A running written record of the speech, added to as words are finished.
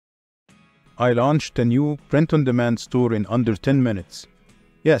I launched a new print-on-demand store in under 10 minutes.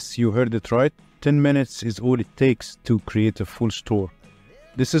 Yes, you heard it right. 10 minutes is all it takes to create a full store.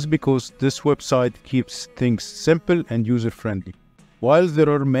 This is because this website keeps things simple and user-friendly. While there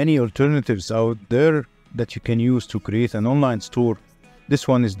are many alternatives out there that you can use to create an online store, this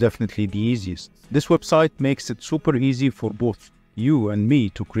one is definitely the easiest. This website makes it super easy for both you and me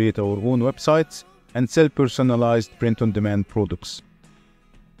to create our own websites and sell personalized print-on-demand products.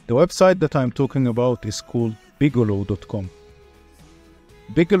 The website that I'm talking about is called 𝗣𝗟𝗨.com.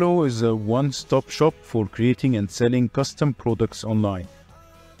 𝗣𝗟𝗨 is a one-stop shop for creating and selling custom products online.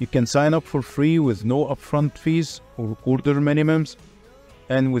 You can sign up for free with no upfront fees or order minimums,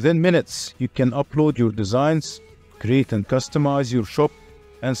 and within minutes you can upload your designs, create and customize your shop,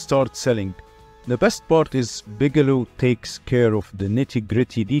 and start selling. The best part is 𝗣𝗟𝗨 takes care of the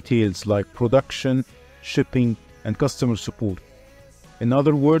nitty-gritty details like production, shipping, and customer support. In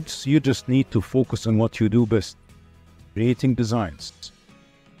other words, you just need to focus on what you do best, creating designs.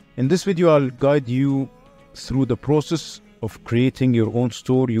 In this video, I'll guide you through the process of creating your own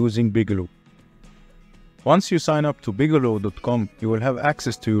store using 𝗣𝗟𝗨. Once you sign up to 𝗣𝗟𝗨.com, you will have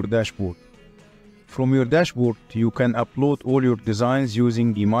access to your dashboard. From your dashboard, you can upload all your designs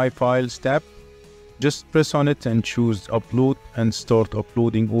using the My Files tab. Just press on it and choose Upload and start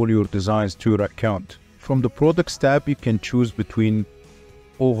uploading all your designs to your account. From the Products tab, you can choose between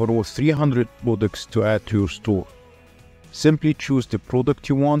overall 300 products to add to your store. Simply choose the product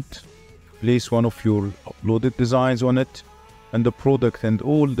you want, place one of your uploaded designs on it, and the product and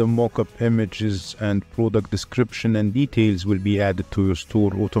all the mock-up images and product description and details will be added to your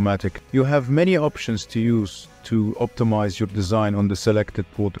store automatically. You have many options to use to optimize your design on the selected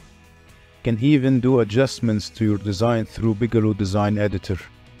product. You can even do adjustments to your design through 𝗣𝗟𝗨 Design Editor.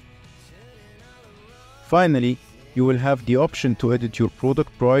 Finally, you will have the option to edit your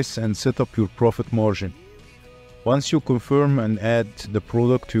product price and set up your profit margin. Once you confirm and add the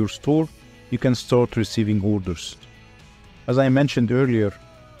product to your store, you can start receiving orders. As I mentioned earlier,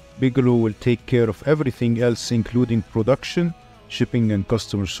 𝗣𝗟𝗨 will take care of everything else, including production, shipping, and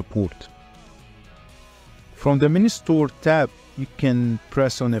customer support. From the Mini Store tab, you can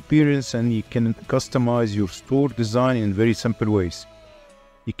press on Appearance and you can customize your store design in very simple ways.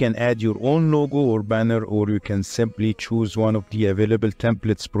 You can add your own logo or banner, or you can simply choose one of the available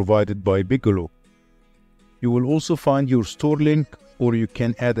templates provided by 𝗣𝗟𝗨. You will also find your store link, or you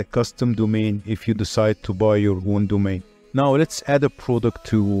can add a custom domain if you decide to buy your own domain. Now let's add a product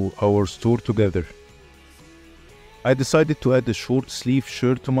to our store together. I decided to add a short sleeve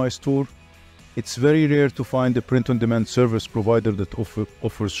shirt to my store. It's very rare to find a print-on-demand service provider that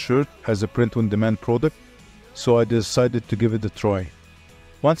offers shirt as a print-on-demand product, so I decided to give it a try.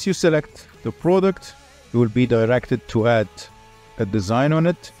 Once you select the product, you will be directed to add a design on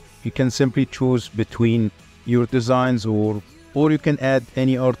it. You can simply choose between your designs, or you can add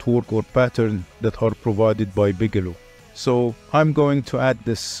any artwork or pattern that are provided by 𝗣𝗟𝗨. So I'm going to add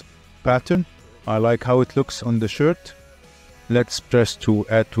this pattern. I like how it looks on the shirt. Let's press to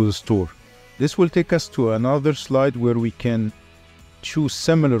add to the store. This will take us to another slide where we can choose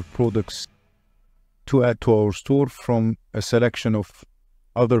similar products to add to our store from a selection of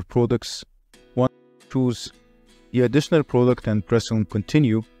other products. Once you choose the additional product and press on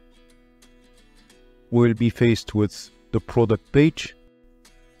Continue, we'll be faced with the product page.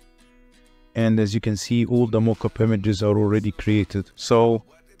 And as you can see, all the mock-up images are already created. So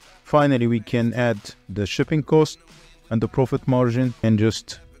finally, we can add the shipping cost and the profit margin and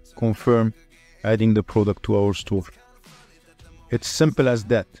just confirm adding the product to our store. It's simple as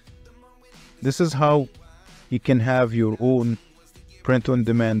that. This is how you can have your own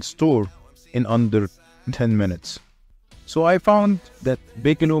print-on-demand store in under 10 minutes. So I found that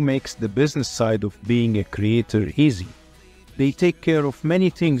𝗣𝗟𝗨 makes the business side of being a creator easy. They take care of many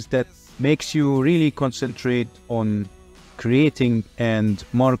things that makes you really concentrate on creating and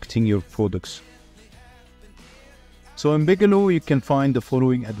marketing your products. So in 𝗣𝗟𝗨, you can find the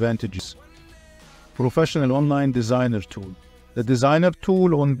following advantages. Professional online designer tool. The designer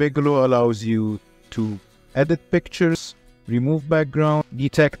tool on 𝗣𝗟𝗨 allows you to edit pictures, remove background,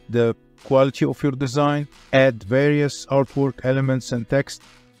 detect the quality of your design, add various artwork elements and text.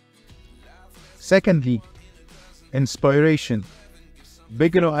 Secondly, inspiration.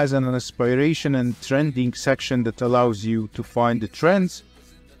 𝗣𝗟𝗨 has an inspiration and trending section that allows you to find the trends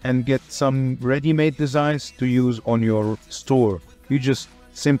and get some ready-made designs to use on your store. You just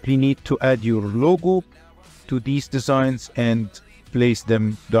simply need to add your logo to these designs and place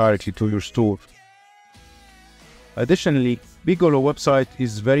them directly to your store. Additionally, 𝗣𝗟𝗨 website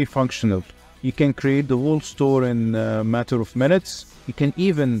is very functional. You can create the whole store in a matter of minutes. You can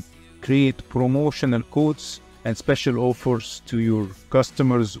even create promotional codes and special offers to your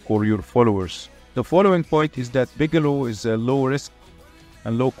customers or your followers. The following point is that Bigelow is a low risk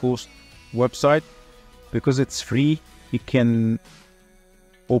and low cost website. Because it's free, you can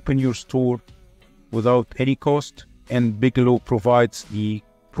open your store without any cost, and Bigelow provides the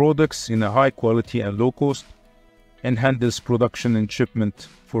products in a high quality and low cost and handles production and shipment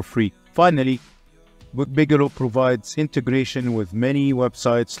for free. Finally, Bigelow provides integration with many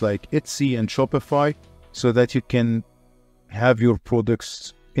websites like Etsy and Shopify so that you can have your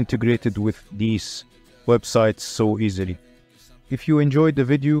products integrated with these websites so easily. If you enjoyed the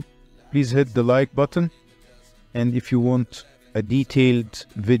video, please hit the like button. And if you want a detailed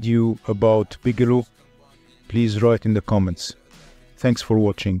video about Bigelow, please write in the comments. Thanks for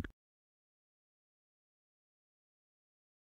watching.